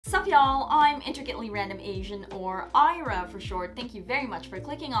Sup y'all, I'm Intricately Random Asian, or Ira for short. Thank you very much for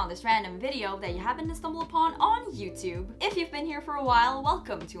clicking on this random video that you happen to stumble upon on YouTube. If you've been here for a while,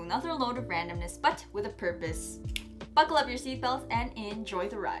 welcome to another load of randomness, but with a purpose. Buckle up your seatbelts and enjoy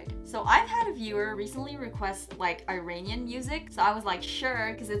the ride. So I've had a viewer recently request like Iranian music, so I was like sure,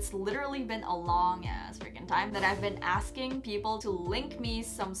 because it's literally been a long ass freaking time that I've been asking people to link me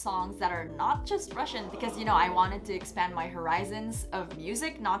some songs that are not just Russian, because you know I wanted to expand my horizons of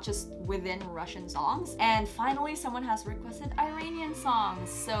music, not just within Russian songs. And finally someone has requested Iranian songs,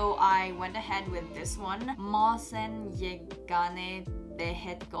 so I went ahead with this one, Mohsen Yeganeh,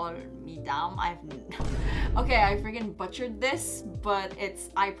 Behet Ghol Midam. Okay, I freaking butchered this, but it's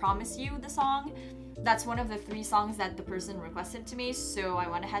I Promise You, the song. That's one of the 3 songs that the person requested to me, so I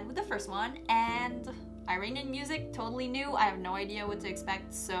went ahead with the first one. And Iranian music, totally new. I have no idea what to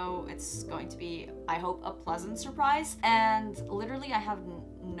expect, so it's going to be, I hope, a pleasant surprise. And literally I have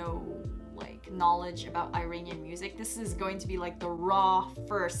no knowledge about Iranian music. This is going to be like the raw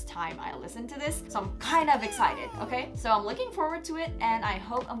first time I listen to this, so I'm kind of excited, okay? So I'm looking forward to it and I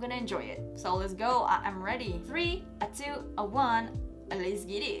hope I'm gonna enjoy it. So let's go. I'm ready. 3, a 2, a 1, let's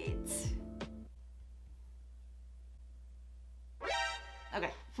get it.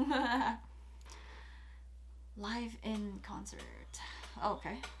 Okay. Live in concert.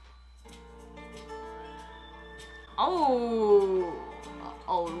 Okay. Oh,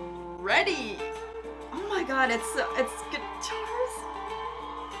 already. Oh my god, it's guitars.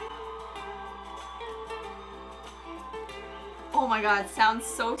 Oh my god, it sounds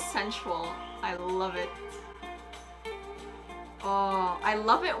so sensual. I love it. Oh, I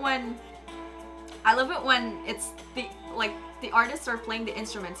love it when it's the artists are playing the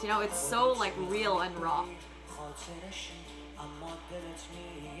instruments, you know, it's so like real and raw.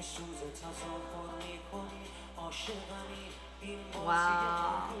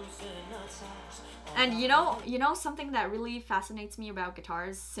 Wow. And you know something that really fascinates me about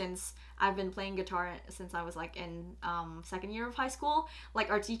guitars, since I've been playing guitar since I was like in 2nd year of high school,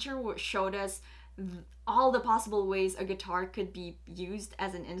 like our teacher showed us all the possible ways a guitar could be used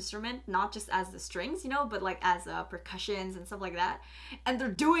as an instrument, not just as the strings, you know, but like as percussions and stuff like that. And they're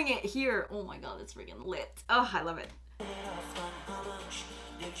doing it here. Oh my god, it's freaking lit. Oh, I love it.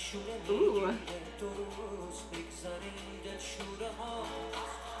 Ooh.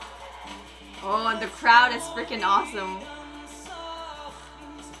 Oh, and the crowd is freaking awesome.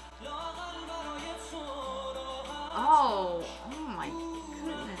 Oh my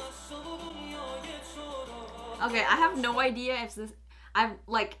goodness. Okay, I have no idea if this I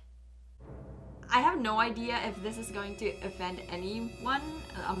have no idea if this is going to offend anyone.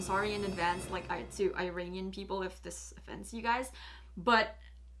 I'm sorry in advance, like to Iranian people if this offends you guys, but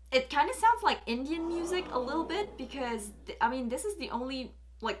it kind of sounds like Indian music a little bit, because I mean this is the only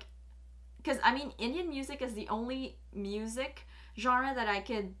Indian music is the only music genre that I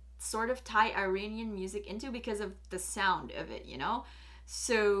could sort of tie Iranian music into because of the sound of it, you know?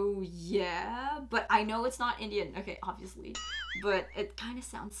 So yeah, but I know it's not Indian, okay, obviously, but it kind of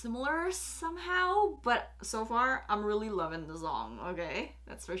sounds similar somehow. But so far I'm really loving the song, okay,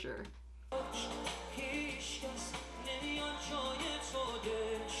 that's for sure.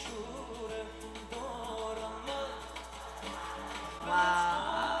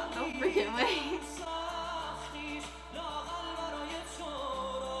 Wow, no freaking way.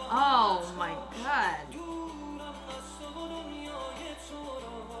 Oh my god.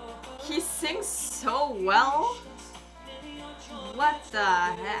 He sings so well. What the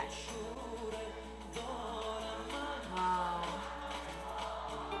heck? Wow.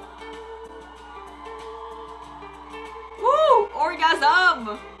 Woo!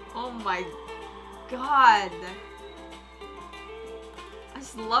 Orgasm! Oh my god. I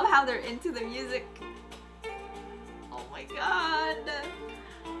just love how they're into the music. Oh my god.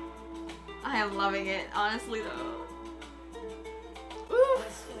 I am loving it, honestly though. Ooh.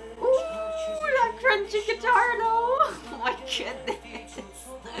 Ooh, that crunchy guitar though! Oh my goodness!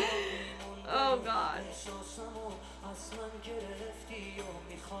 Oh god.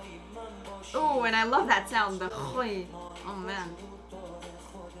 Oh, and I love that sound, the khoy. Oh man.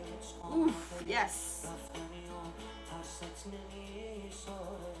 Oof, yes.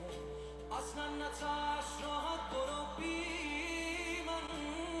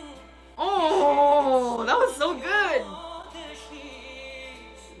 Oh, that was so good!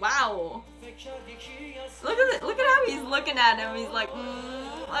 Wow. Look at how he's looking at him. He's like,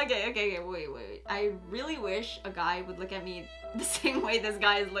 okay, wait. I really wish a guy would look at me the same way this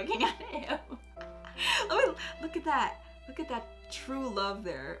guy is looking at him. Look at that. Look at that true love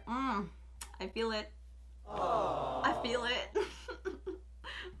there. I feel it. Aww. I feel it.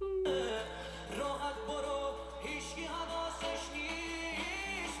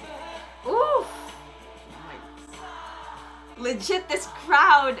 legit, this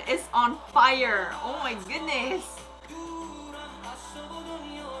crowd is on fire. Oh my goodness.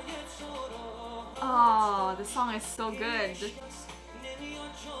 Oh, this song is so good.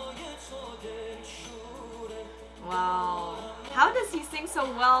 Wow. How does he sing so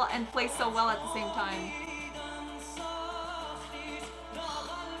well and play so well at the same time?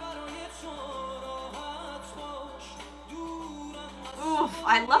 Oof,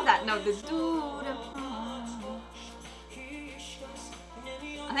 I love that note. The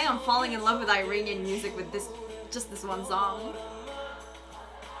I think I'm falling in love with Iranian music with just this one song.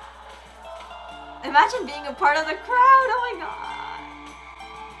 Imagine being a part of the crowd. Oh my god.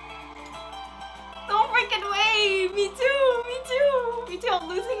 No freaking way. Me too. Me too. Me too. I'm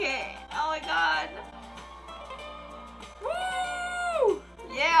losing it. Oh my god. Woo!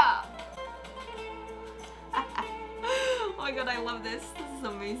 Yeah. Oh my god, I love this. This is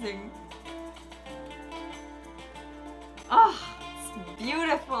amazing. Oh, it's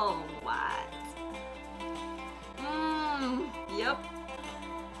beautiful. What? Yep.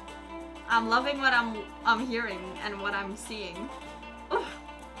 I'm loving what I'm hearing and what I'm seeing. Oof.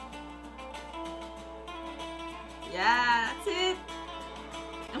 Yeah, that's it.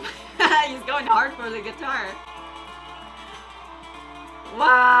 He's going hard for the guitar.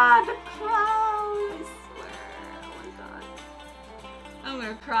 Wow, the crowd! I swear. Oh my god. I'm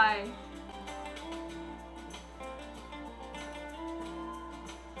gonna cry.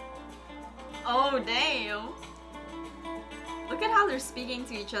 Oh damn. Look at how they're speaking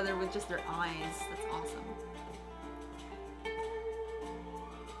to each other with just their eyes. That's awesome.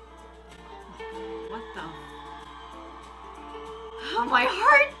 What the? Oh, my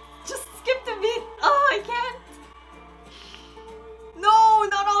heart just skipped a beat. Oh, I can't. No,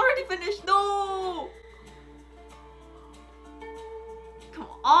 not already finished. No. Come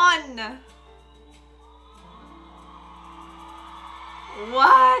on.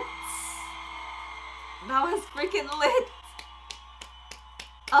 What? That was freaking lit.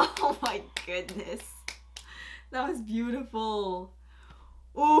 Oh my goodness. That was beautiful.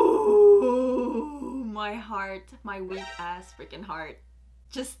 Ooh, my heart, my weak ass freaking heart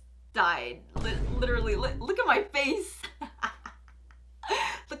just died. Literally, look at my face.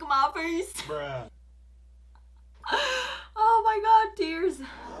 Look at my face. Bruh. Oh my god, tears.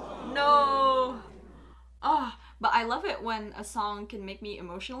 No. Oh, but I love it when a song can make me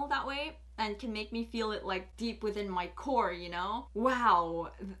emotional that way and can make me feel it like deep within my core, you know?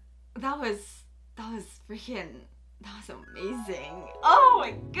 Wow. That was freaking, that was amazing. Oh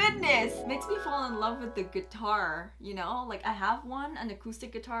my goodness. Makes me fall in love with the guitar, you know? Like I have an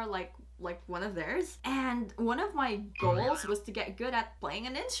acoustic guitar like one of theirs. And one of my goals was to get good at playing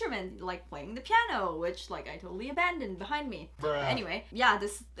an instrument, like playing the piano, which like I totally abandoned behind me. But anyway, yeah,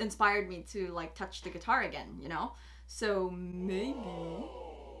 this inspired me to like touch the guitar again, you know? So maybe,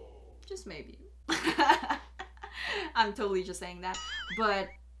 just maybe. I'm totally just saying that. But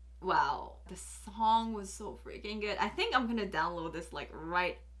wow, the song was so freaking good. I think I'm gonna download this like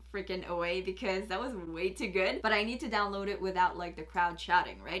right freaking away because that was way too good. But I need to download it without like the crowd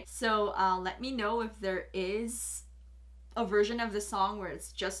shouting, right? So let me know if there is a version of the song where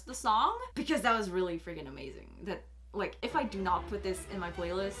it's just the song, because that was really freaking amazing. That like if I do not put this in my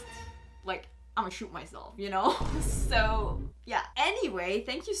playlist, like I'm gonna shoot myself, you know? So yeah, anyway,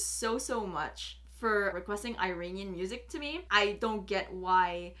 thank you so much for requesting Iranian music to me. I don't get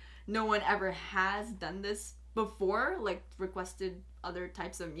why no one ever has done this before, like requested other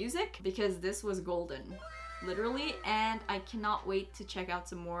types of music, because this was golden, literally. And I cannot wait to check out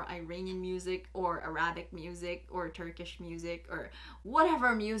some more Iranian music or Arabic music or Turkish music or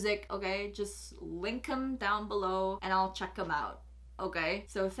whatever music, okay? Just link them down below and I'll check them out, okay?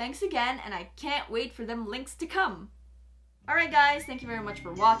 So thanks again, and I can't wait for them links to come. Alright guys, thank you very much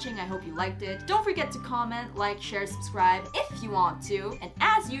for watching. I hope you liked it. Don't forget to comment, like, share, subscribe if you want to. And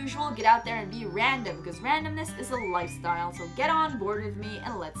as usual, get out there and be random, because randomness is a lifestyle. So get on board with me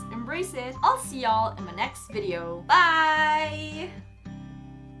and let's embrace it. I'll see y'all in my next video. Bye!